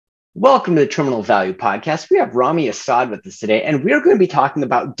Welcome to the Terminal Value Podcast. We have Rami Essad with us today, and we are going to be talking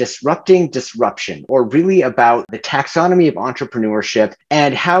about disrupting disruption, or really about the taxonomy of entrepreneurship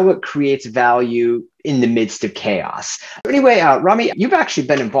and how it creates value in the midst of chaos. Anyway, Rami, you've actually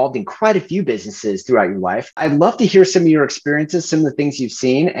been involved in quite a few businesses throughout your life. I'd love to hear some of your experiences, some of the things you've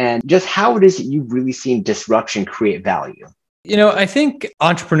seen, and just how it is that you've really seen disruption create value. I think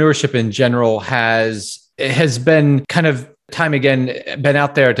entrepreneurship in general has been kind of time again been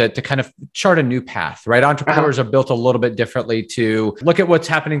out there to kind of chart a new path, right? Entrepreneurs are built a little bit differently to look at what's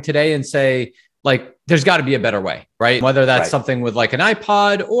happening today and say, like, there's got to be a better way, right? Whether that's something with like an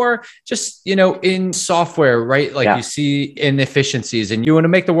iPod or just, in software, right? Like you see inefficiencies and you want to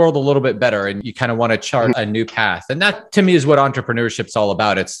make the world a little bit better and you kind of want to chart a new path. And that to me is what entrepreneurship's all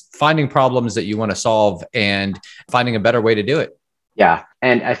about. It's finding problems that you want to solve and finding a better way to do it. Yeah.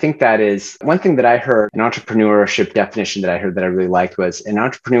 And I think that is one thing that I heard, an entrepreneurship definition that I heard that I really liked was an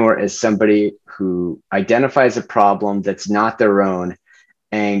entrepreneur is somebody who identifies a problem that's not their own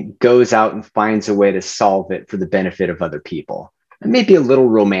and goes out and finds a way to solve it for the benefit of other people. It may be a little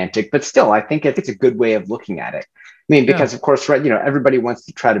romantic, but still, I think it's a good way of looking at it. I mean, because of course, right, everybody wants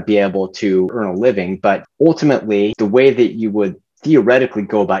to try to be able to earn a living, but ultimately the way that you would theoretically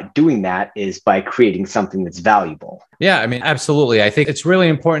go about doing that is by creating something that's valuable. Yeah, I mean, absolutely. I think it's really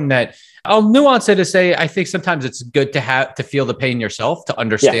important that I'll nuance it to say, I think sometimes it's good to feel the pain yourself, to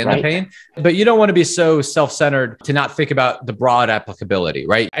understand the pain, but you don't want to be so self-centered to not think about the broad applicability,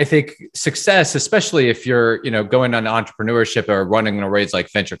 right? I think success, especially if you're, going on entrepreneurship or running a raise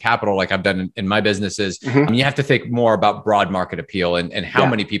like venture capital, like I've done in my businesses, you have to think more about broad market appeal and how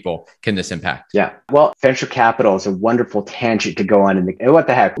many people can this impact? Yeah. Well, venture capital is a wonderful tangent to go on. And what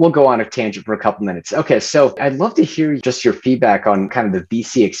the heck? We'll go on a tangent for a couple minutes. Okay. So I'd love to hear just your feedback on kind of the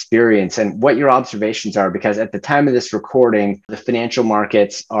VC experience and what your observations are, because at the time of this recording, the financial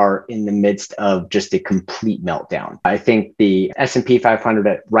markets are in the midst of just a complete meltdown. I think the S&P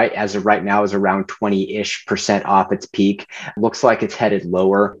 500 as of right now is around 20-ish% off its peak. Looks like it's headed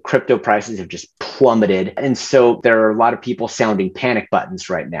lower. Crypto prices have just plummeted. And so there are a lot of people sounding panic buttons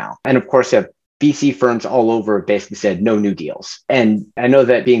right now. And of course, you have VC firms all over basically said no new deals. And I know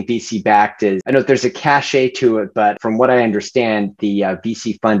that being VC backed I know there's a cachet to it, but from what I understand, the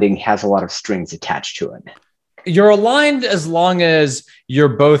VC funding has a lot of strings attached to it. You're aligned as long as you're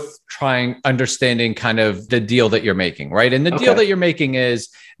both understanding kind of the deal that you're making, right? And the deal that you're making is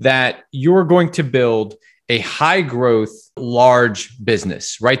that you're going to build a high growth, large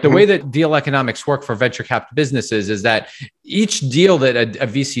business, right? The way that deal economics work for venture capital businesses is that each deal that a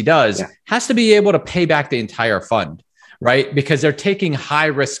VC does has to be able to pay back the entire fund, right? Because they're taking high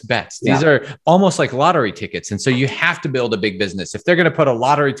risk bets. These are almost like lottery tickets. And so you have to build a big business. If they're going to put a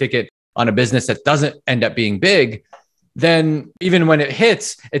lottery ticket on a business that doesn't end up being big, then even when it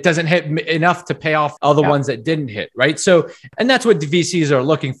hits, it doesn't hit enough to pay off all the ones that didn't hit, right? So, and that's what the VCs are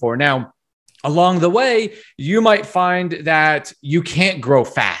looking for. Now, along the way, you might find that you can't grow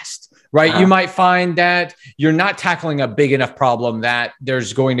fast, right? You might find that you're not tackling a big enough problem that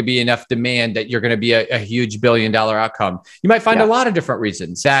there's going to be enough demand that you're going to be a huge billion-dollar outcome. You might find a lot of different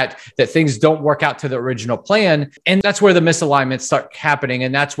reasons that things don't work out to the original plan. And that's where the misalignments start happening.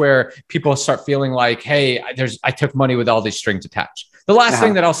 And that's where people start feeling like, hey, I took money with all these strings attached. The last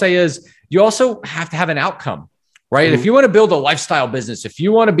thing that I'll say is you also have to have an outcome. Right. If you want to build a lifestyle business, if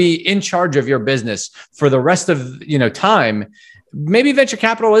you want to be in charge of your business for the rest of, time, maybe venture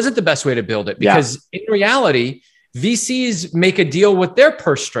capital isn't the best way to build it because in reality, VCs make a deal with their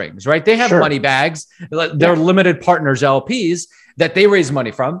purse strings, right? They have money bags, they're limited partners, LPs that they raise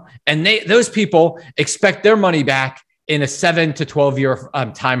money from. And those people expect their money back in a 7 to 12 year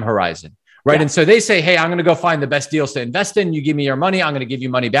time horizon. Right. And so they say, hey, I'm going to go find the best deals to invest in. You give me your money. I'm going to give you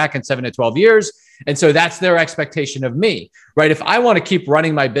money back in 7 to 12 years. And so that's their expectation of me. Right. If I want to keep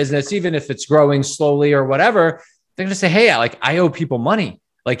running my business, even if it's growing slowly or whatever, they're going to say, hey, I owe people money.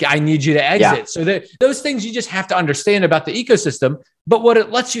 Like, I need you to exit. So those things you just have to understand about the ecosystem. But what it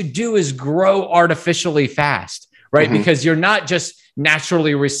lets you do is grow artificially fast. Right. Because you're not just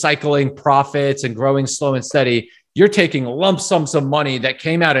naturally recycling profits and growing slow and steady. You're taking lump sums of money that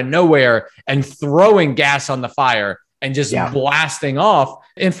came out of nowhere and throwing gas on the fire and just blasting off.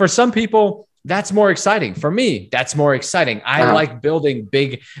 And for some people, that's more exciting. For me, that's more exciting. I like building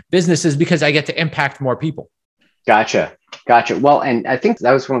big businesses because I get to impact more people. Gotcha. Well, and I think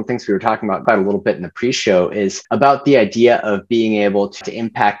that was one of the things we were talking about a little bit in the pre-show is about the idea of being able to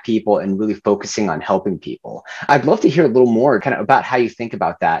impact people and really focusing on helping people. I'd love to hear a little more kind of about how you think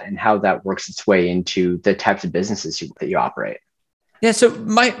about that and how that works its way into the types of businesses that you operate. Yeah. So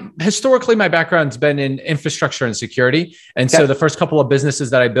historically, my background's been in infrastructure and security. And so the first couple of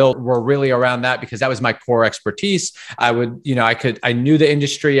businesses that I built were really around that because that was my core expertise. I knew the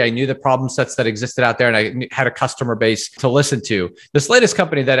industry, I knew the problem sets that existed out there, and I had a customer base to listen to. This latest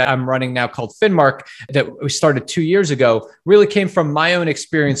company that I'm running now called Finmark that we started 2 years ago really came from my own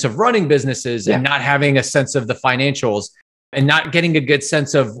experience of running businesses and not having a sense of the financials and not getting a good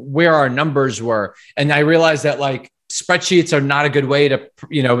sense of where our numbers were. And I realized that spreadsheets are not a good way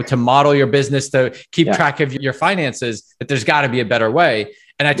to model your business, to keep track of your finances, that there's got to be a better way.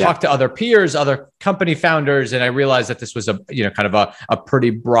 And I talked to other peers, other company founders, and I realized that this was kind of a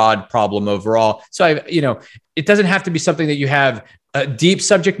pretty broad problem overall. So it doesn't have to be something that you have a deep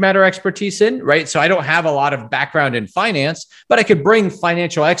subject matter expertise in, right? So I don't have a lot of background in finance, but I could bring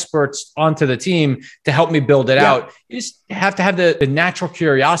financial experts onto the team to help me build it out. You just have to have the natural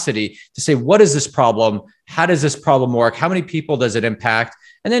curiosity to say, what is this problem? How does this problem work? How many people does it impact?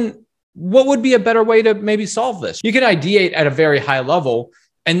 And then what would be a better way to maybe solve this? You can ideate at a very high level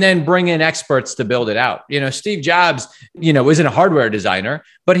and then bring in experts to build it out. Steve Jobs, isn't a hardware designer,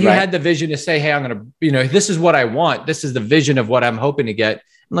 but he had the vision to say, hey, I'm going to, this is what I want. This is the vision of what I'm hoping to get.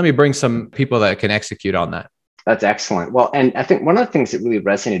 And let me bring some people that can execute on that. That's excellent. Well, and I think one of the things that really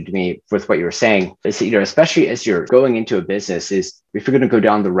resonated to me with what you were saying is that, especially as you're going into a business, is if you're going to go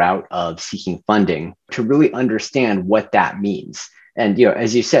down the route of seeking funding, to really understand what that means. And,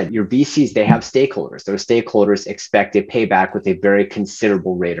 as you said, your VCs, they have stakeholders. Those stakeholders expect a payback with a very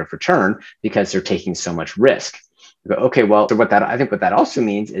considerable rate of return because they're taking so much risk. You go, okay, well, so I think what that also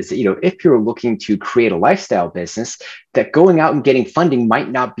means is that, if you're looking to create a lifestyle business, that going out and getting funding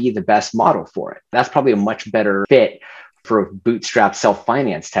might not be the best model for it. That's probably a much better fit for a bootstrap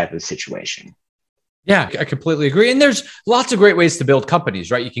self-finance type of situation. Yeah, I completely agree. And there's lots of great ways to build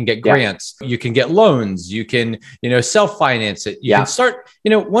companies, right? You can get grants, you can get loans, you can, self-finance it. You can start,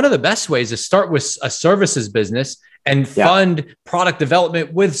 one of the best ways is start with a services business and fund product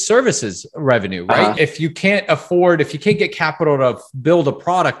development with services revenue, right? If you can't get capital to build a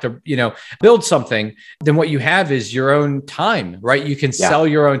product or, build something, then what you have is your own time, right? You can sell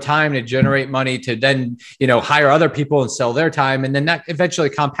your own time to generate money to then, hire other people and sell their time. And then that eventually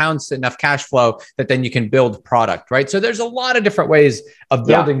compounds enough cash flow that then you can build product, right? So there's a lot of different ways of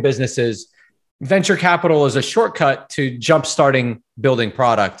building businesses. Venture capital is a shortcut to jump-starting building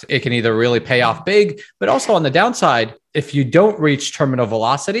product. It can either really pay off big, but also on the downside, if you don't reach terminal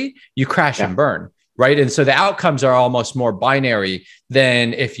velocity, you crash and burn, right? And so the outcomes are almost more binary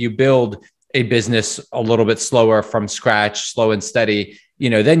than if you build a business a little bit slower from scratch, slow and steady,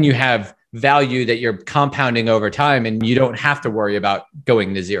 then you have value that you're compounding over time and you don't have to worry about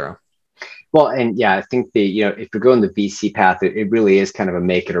going to zero. Well, and I think if you're going the VC path, it really is kind of a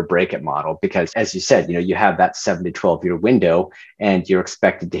make it or break it model because, as you said, you have that 7 to 12 year window and you're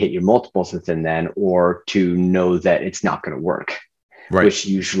expected to hit your multiples within then, or to know that it's not going to work, which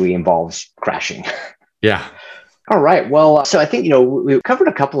usually involves crashing. Yeah. All right. Well, so I think, we've covered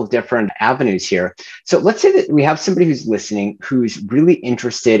a couple of different avenues here. So let's say that we have somebody who's listening, who's really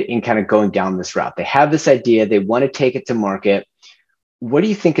interested in kind of going down this route. They have this idea, they want to take it to market. What do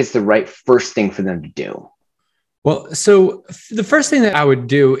you think is the right first thing for them to do? Well, so the first thing that I would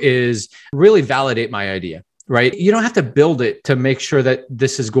do is really validate my idea, right? You don't have to build it to make sure that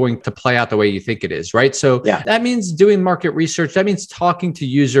this is going to play out the way you think it is, right? So that means doing market research. That means talking to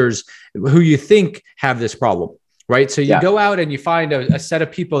users who you think have this problem, right? So you go out and you find a set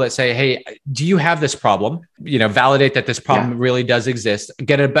of people that say, hey, do you have this problem? Validate that this problem really does exist,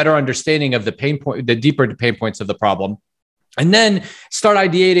 get a better understanding of the deeper pain points of the problem. And then start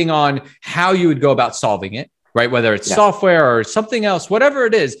ideating on how you would go about solving it, right? Whether it's software or something else, whatever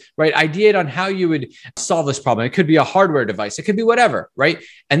it is, right? Ideate on how you would solve this problem. It could be a hardware device. It could be whatever, right?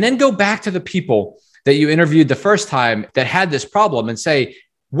 And then go back to the people that you interviewed the first time that had this problem and say,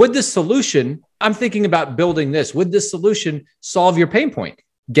 would this solution, I'm thinking about building this, would this solution solve your pain point?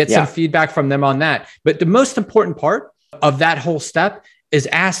 Get some feedback from them on that. But the most important part of that whole step is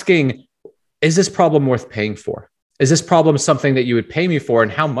asking, is this problem worth paying for? Is this problem something that you would pay me for,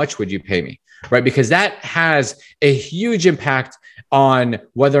 and how much would you pay me, right? Because that has a huge impact on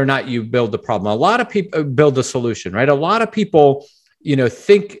whether or not you build the problem. A lot of people build the solution, right? A lot of people,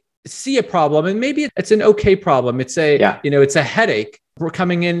 see a problem, and maybe it's an okay problem. It's it's a headache. We're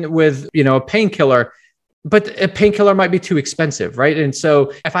coming in with, a painkiller, but a painkiller might be too expensive, right? And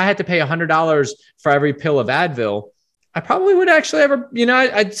so if I had to pay $100 for every pill of Advil, I probably would actually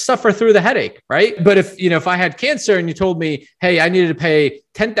I'd suffer through the headache, right? But if I had cancer and you told me, hey, I needed to pay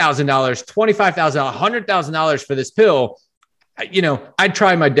 $10,000, $25,000, $100,000 for this pill, I'd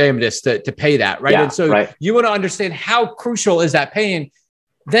try my damnedest to pay that. Right. Yeah, and so you want to understand how crucial is that paying.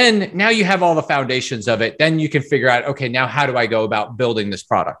 Then now you have all the foundations of it. Then you can figure out, okay, now how do I go about building this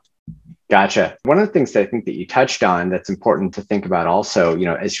product? Gotcha. One of the things that I think that you touched on that's important to think about also,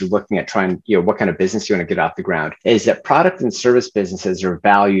 as you're looking at trying, what kind of business you want to get off the ground, is that product and service businesses are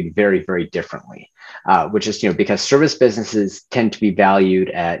valued very, very differently. Which is, because service businesses tend to be valued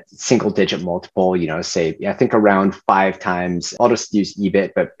at single digit multiple, say, I think around 5 times, I'll just use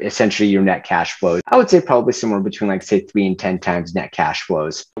EBIT, but essentially your net cash flows. I would say probably somewhere between say 3 and 10 times net cash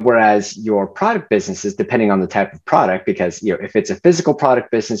flows. Whereas your product businesses, depending on the type of product, because, if it's a physical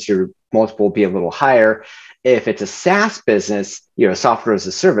product business, your multiple will be a little higher. If it's a SaaS business, software as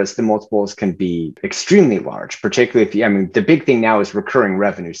a service, the multiples can be extremely large, particularly if the big thing now is recurring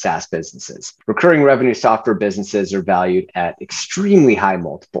revenue SaaS businesses. Recurring revenue software businesses are valued at extremely high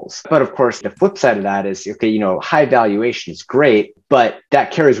multiples. But of course, the flip side of that is, high valuation is great, but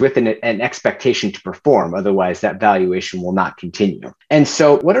that carries with it an expectation to perform. Otherwise, that valuation will not continue. And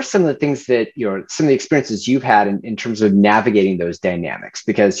so what are some of the things that, some of the experiences you've had in terms of navigating those dynamics?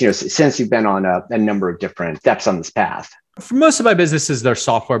 Because, since you've been on a number of different steps on this path. For most of my businesses, they're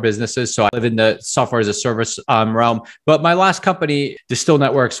software businesses. So I live in the software as a service realm. But my last company, Distill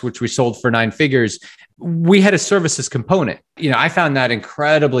Networks, which we sold for 9 figures, we had a services component. I found that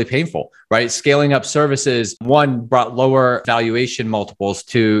incredibly painful, right? Scaling up services, one, brought lower valuation multiples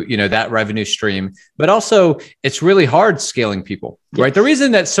to, that revenue stream, but also it's really hard scaling people, right? Yes. The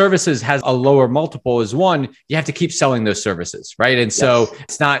reason that services has a lower multiple is, one, you have to keep selling those services, right? And so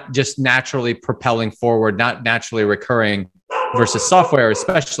it's not just naturally propelling forward, not naturally recurring versus software,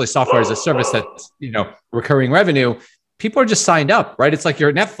 especially software as a service that's, recurring revenue. People are just signed up, right? It's like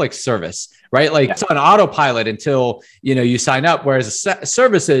your Netflix service, right? Like it's on autopilot until, you sign up. Whereas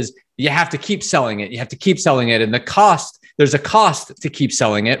services, you have to keep selling it. You have to keep selling it. And there's a cost to keep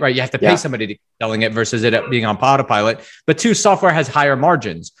selling it, right? You have to pay somebody to keep selling it versus it being on autopilot. But 2, software has higher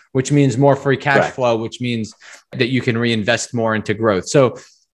margins, which means more free cash flow, which means that you can reinvest more into growth. So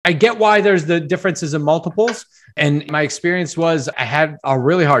I get why there's the differences in multiples. And my experience was I had a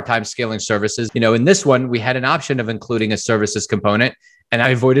really hard time scaling services. In this one, we had an option of including a services component, and I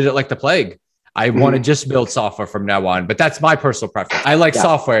avoided it like the plague. I want to just build software from now on, but that's my personal preference. I like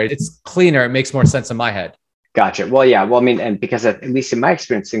software. It's cleaner. It makes more sense in my head. Gotcha. Well, yeah. Well, and because at least in my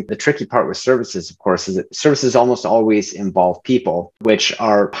experience, I think the tricky part with services, of course, is that services almost always involve people, which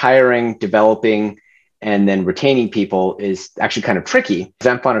are hiring, developing, and then retaining people is actually kind of tricky. As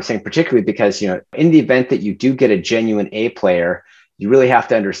I'm fond of saying, particularly because, in the event that you do get a genuine A player, you really have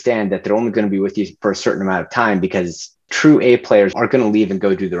to understand that they're only going to be with you for a certain amount of time, because true A players are going to leave and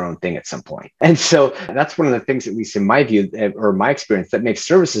go do their own thing at some point. And so that's one of the things, at least in my view or my experience, that makes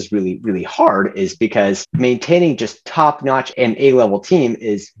services really, really hard, is because maintaining just top-notch and A-level team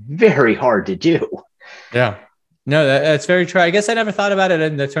is very hard to do. Yeah. No, that's very true. I guess I never thought about it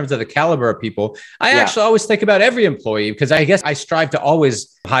in the terms of the caliber of people. I actually always think about every employee, because I guess I strive to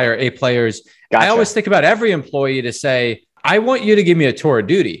always hire A players. Gotcha. I always think about every employee to say, I want you to give me a tour of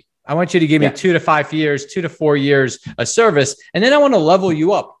duty. I want you to give me 2 to 5 years, 2 to 4 years of service. And then I want to level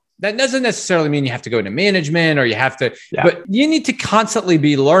you up. That doesn't necessarily mean you have to go into management or you have to, but you need to constantly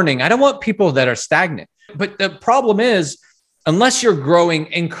be learning. I don't want people that are stagnant. But the problem is, unless you're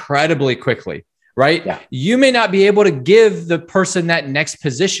growing incredibly quickly, right? Yeah. You may not be able to give the person that next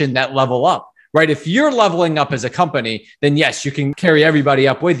position that level up, right? If you're leveling up as a company, then yes, you can carry everybody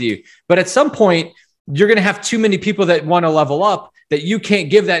up with you. But at some point, you're going to have too many people that want to level up that you can't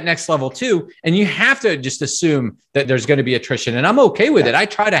give that next level to. And you have to just assume that there's going to be attrition. And I'm okay with it. I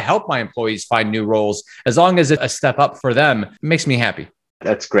try to help my employees find new roles. As long as it's a step up for them, it makes me happy.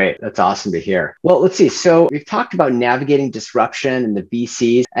 That's great. That's awesome to hear. Well, let's see. So we've talked about navigating disruption and the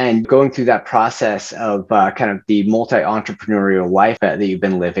VCs and going through that process of kind of the multi-entrepreneurial life that you've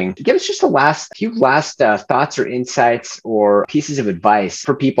been living. Give us just a few last thoughts or insights or pieces of advice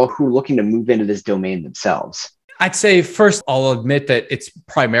for people who are looking to move into this domain themselves. I'd say first, I'll admit that it's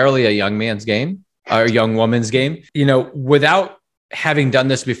primarily a young man's game or a young woman's game. Without having done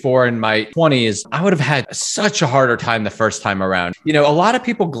this before in my 20s, I would have had such a harder time the first time around. A lot of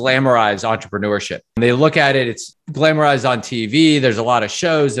people glamorize entrepreneurship. They look at it, it's glamorized on TV. There's a lot of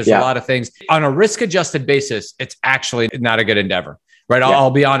shows. There's a lot of things. On a risk-adjusted basis, it's actually not a good endeavor, right? I'll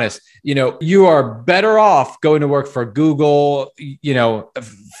be honest. You are better off going to work for Google,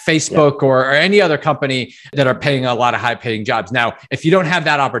 Facebook or any other company that are paying a lot of high-paying jobs. Now, if you don't have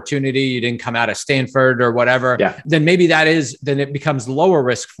that opportunity, you didn't come out of Stanford or whatever, then maybe then it becomes lower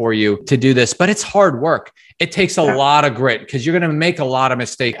risk for you to do this. But it's hard work. It takes a lot of grit because you're going to make a lot of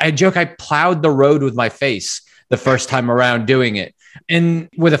mistakes. I joke, I plowed the road with my face the first time around doing it. And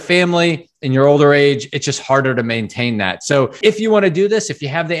with a family in your older age, it's just harder to maintain that. So if you want to do this, if you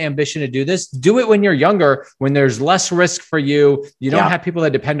have the ambition to do this, do it when you're younger, when there's less risk for you. You don't have people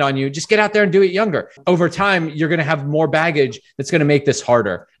that depend on you. Just get out there and do it younger. Over time, you're going to have more baggage that's going to make this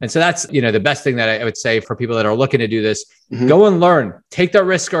harder. And so that's, the best thing that I would say for people that are looking to do this, go and learn, take that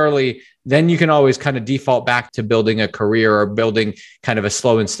risk early. Then you can always kind of default back to building a career or building kind of a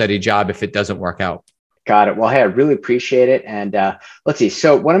slow and steady job if it doesn't work out. Got it. Well, hey, I really appreciate it. And let's see.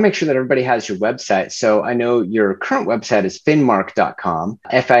 So I want to make sure that everybody has your website. So I know your current website is finmark.com,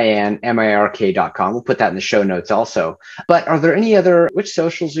 finmark.com. We'll put that in the show notes also. But are there which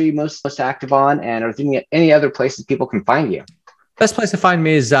socials are you most active on? And are there any other places people can find you? Best place to find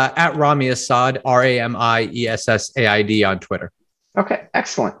me is at Rami Essad, RAMIESSAID on Twitter. Okay,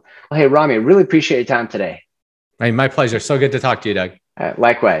 excellent. Well, hey, Rami, I really appreciate your time today. Hey, my pleasure. So good to talk to you, Doug.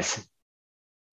 Likewise.